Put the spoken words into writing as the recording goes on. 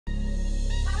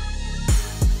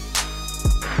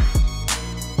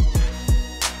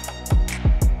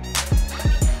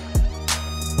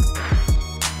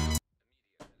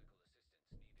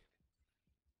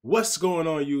What's going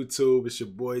on, YouTube? It's your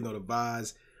boy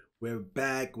YouKnoDaVibes. We're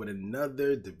back with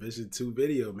another Division 2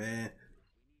 video, man.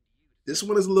 This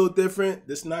one is a little different.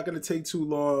 This is not going to take too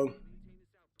long.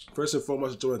 First and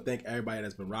foremost, I just want to thank everybody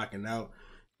that's been rocking out.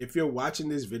 If you're watching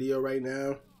this video right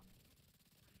now,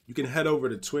 you can head over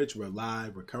to Twitch. We're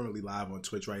live. We're currently live on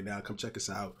Twitch right now. Come check us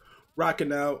out.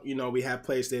 Rocking out. You know, we have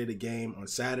Play State of the Game on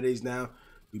Saturdays now.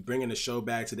 We bringing the show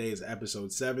back. Today is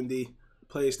episode 70.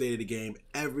 Play State of the Game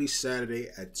every Saturday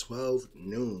at 12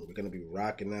 noon. We're going to be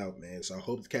rocking out, man. So I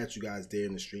hope to catch you guys there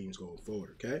in the streams going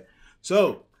forward, okay?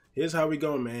 So here's how we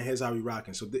going, man. Here's how we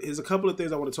rocking. So here's a couple of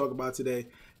things I want to talk about today.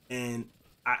 And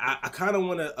I kind of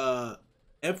want to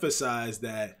emphasize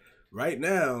that right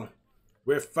now,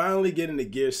 we're finally getting a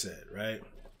gear set, right?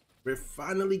 We're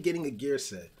finally getting a gear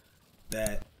set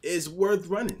that is worth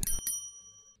running.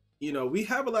 You know, we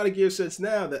have a lot of gear sets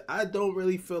now that I don't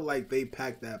really feel like they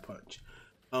pack that punch.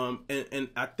 And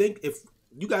I think if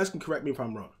you guys can correct me if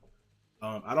I'm wrong.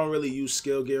 I don't really use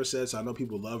skill gear sets. I know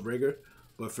people love rigor,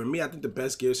 but for me, I think the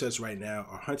best gear sets right now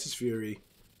are Hunter's Fury,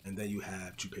 and then you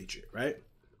have True Patriot, right?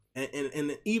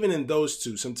 And even in those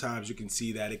two, sometimes you can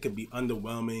see that it can be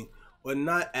underwhelming or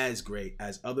not as great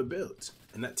as other builds.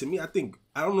 And that, to me, I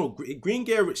don't know, green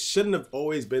gear shouldn't have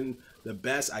always been the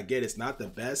best. I get it's not the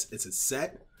best. It's a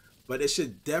set, but it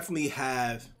should definitely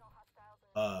have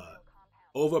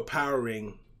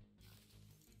overpowering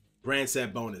brand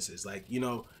set bonuses. Like, you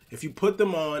know, if you put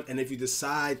them on and if you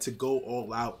decide to go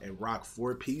all out and rock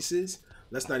 4 pieces,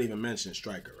 let's not even mention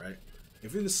striker, right?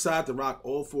 If you decide to rock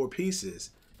all 4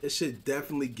 pieces, it should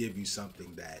definitely give you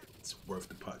something that's worth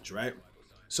the punch, right?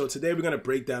 So today we're going to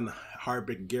break down the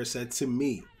Heartbreaker gear set. To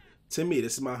me,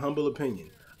 this is my humble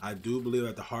opinion. I do believe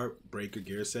that the Heartbreaker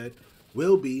gear set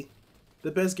will be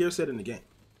the best gear set in the game.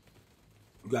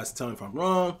 You guys tell me if I'm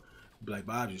wrong. Be like,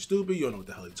 Bob, you're stupid. You don't know what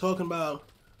the hell you're talking about.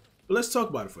 But let's talk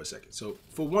about it for a second. So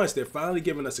for once, they're finally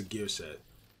giving us a gear set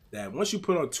that once you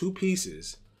put on 2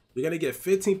 pieces, you're going to get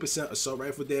 15% assault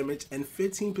rifle damage and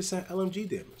 15% LMG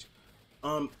damage.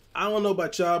 I don't know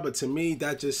about y'all, but to me,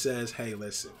 that just says, hey,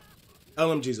 listen,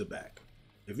 LMGs are back.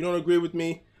 If you don't agree with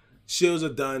me, shields are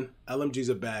done. LMGs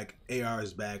are back. AR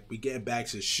is back. We getting back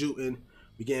to shooting.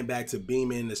 We getting back to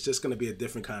beaming. It's just going to be a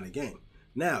different kind of game.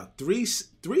 Now, three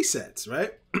sets,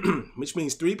 right? Which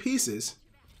means 3 pieces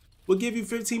will give you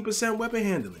 15% weapon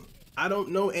handling. I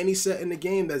don't know any set in the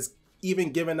game that's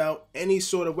even giving out any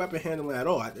sort of weapon handling at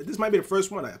all. This might be the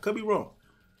first one. I could be wrong.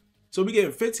 So we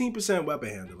get 15% weapon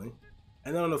handling.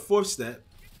 And then on the 4th step,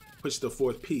 which is the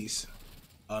 4th piece,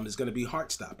 is going to be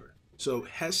Heart Stopper. So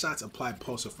headshots apply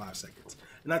pulse for 5 seconds.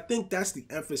 And I think that's the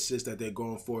emphasis that they're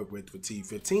going forward with for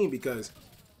T15, because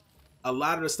a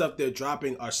lot of the stuff they're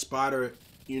dropping are spotter,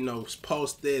 you know,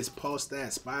 pulse this, pulse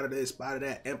that, spotter this, spotter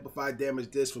that, amplify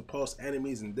damage this for pulse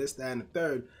enemies and this, that, and the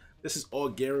third. This is all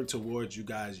geared towards you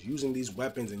guys using these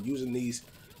weapons and using these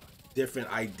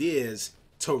different ideas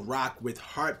to rock with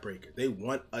Heartbreaker. They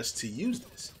want us to use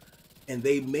this. And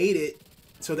they made it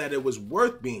so that it was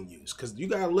worth being used. Because you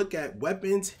got to look at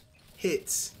weapons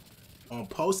hits on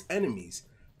pulse enemies,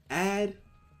 add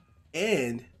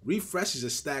and refreshes a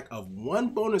stack of 1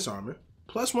 bonus armor,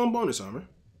 plus 1 bonus armor,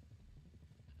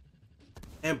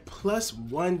 and plus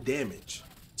 1 damage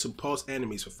to pulse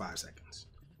enemies for 5 seconds.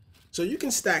 So you can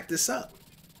stack this up,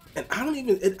 and I don't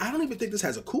even think this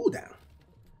has a cooldown.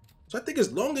 So I think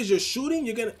as long as you're shooting,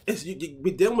 you'll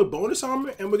be dealing with bonus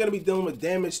armor, and we're gonna be dealing with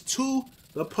damage to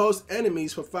the pulse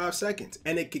enemies for 5 seconds,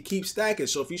 and it could keep stacking.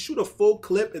 So if you shoot a full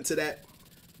clip into that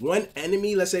one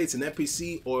enemy, let's say it's an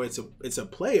NPC or it's a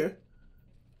player,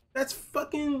 that's plus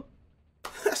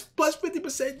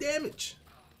 50% damage.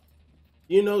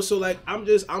 You know, so like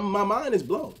my mind is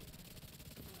blown.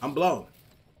 I'm blown.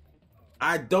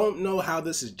 I don't know how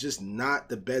this is just not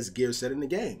the best gear set in the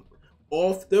game.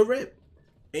 Off the rip.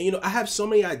 And you know, I have so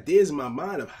many ideas in my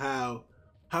mind of how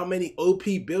many OP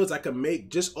builds I can make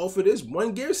just off of this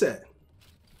one gear set.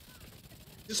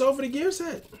 Just off of the gear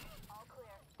set.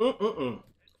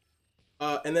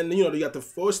 And then, you know, you got the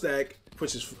 4 stack,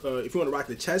 which is, if you want to rock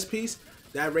the chest piece,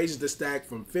 that raises the stack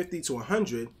from 50 to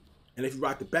 100. And if you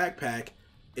rock the backpack,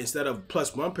 instead of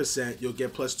plus 1%, you'll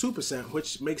get plus 2%,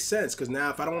 which makes sense. Because now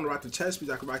if I don't want to rock the chest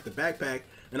piece, I can rock the backpack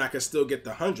and I can still get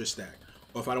the 100 stack.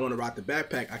 Or if I don't want to rock the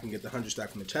backpack, I can get the 100 stack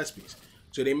from the chest piece.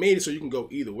 So they made it so you can go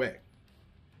either way.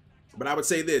 But I would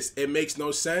say this, it makes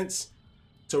no sense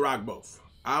to rock both.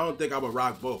 I don't think I would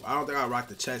rock both. I don't think I would rock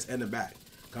the chest and the back.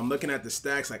 I'm looking at the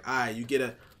stacks like, all right, you get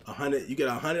a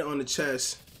 100 on the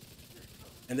chest,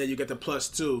 and then you get the plus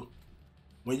 2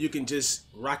 when you can just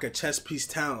rock a chest piece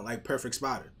talent like Perfect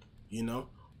Spotter, you know?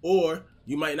 Or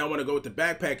you might not want to go with the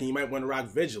backpack and you might want to rock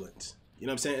Vigilance. You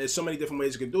know what I'm saying? There's so many different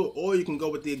ways you can do it. Or you can go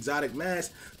with the exotic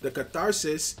mask, the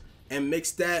Catharsis, and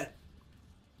mix that.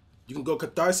 You can go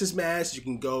Catharsis mask, you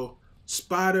can go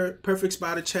spotter, perfect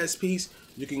spotter chest piece,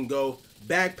 you can go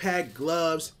backpack,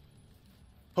 gloves,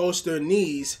 holster,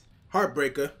 knees,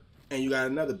 heartbreaker, and you got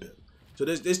another build. So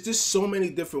there's just so many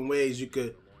different ways you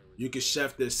could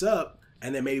chef this up,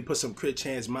 and then maybe put some crit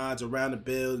chance mods around the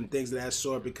build and things of that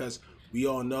sort, because we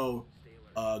all know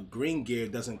green gear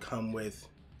doesn't come with,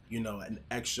 you know, an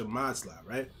extra mod slot,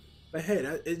 right? But hey,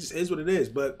 it just is what it is.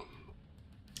 But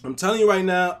I'm telling you right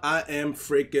now, I am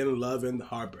freaking loving the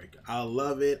Heartbreaker. I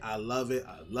love it. I love it.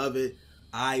 I love it.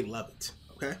 I love it.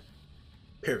 Okay?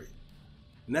 Period.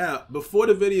 Now, before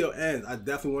the video ends, I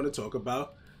definitely want to talk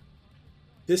about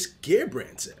this gear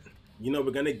brand set. You know,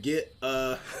 we're gonna get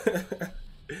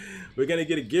we're gonna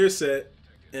get a gear set,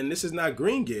 and this is not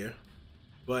green gear,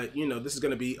 but you know, this is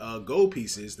gonna be gold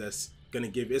pieces. That's gonna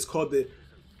give. It's called the,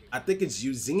 I think it's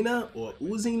Uzina or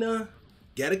Uzina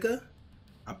Getica.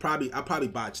 I probably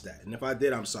botched that, and if I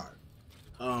did, I'm sorry.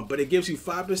 But it gives you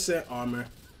 5% armor,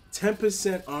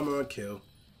 10% armor on kill,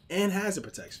 and hazard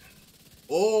protection.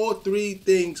 All three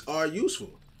things are useful,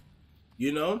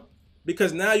 you know,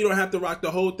 because now you don't have to rock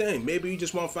the whole thing. Maybe you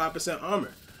just want 5%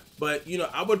 armor, but you know,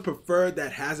 I would prefer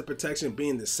that hazard protection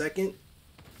being the second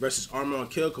versus armor on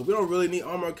kill, because we don't really need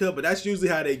armor on kill, but that's usually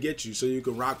how they get you, so you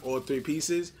can rock all three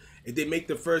pieces. If they make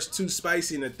the first two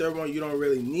spicy and the third one you don't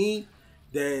really need,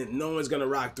 then no one's gonna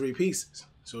rock three pieces.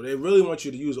 So they really want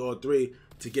you to use all three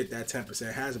to get that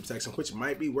 10% hazard protection, which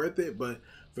might be worth it, but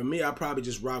for me, I probably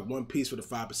just rock one piece for the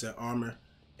 5% armor,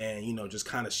 and you know, just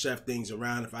kind of chef things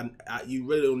around. If you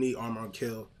really don't need armor on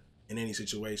kill in any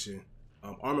situation.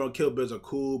 Armor on kill builds are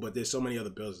cool, but there's so many other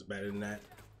builds that's better than that.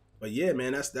 But yeah,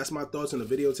 man, that's my thoughts on the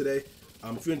video today.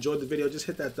 If you enjoyed the video, just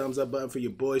hit that thumbs up button for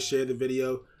your boy. Share the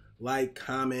video, like,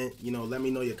 comment. You know, let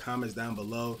me know your comments down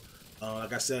below.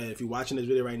 Like I said, if you're watching this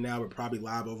video right now, we're probably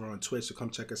live over on Twitch, so come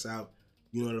check us out.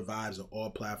 You know the vibes on all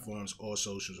platforms, all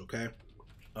socials, okay?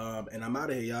 And I'm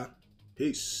out of here, y'all.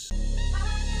 Peace.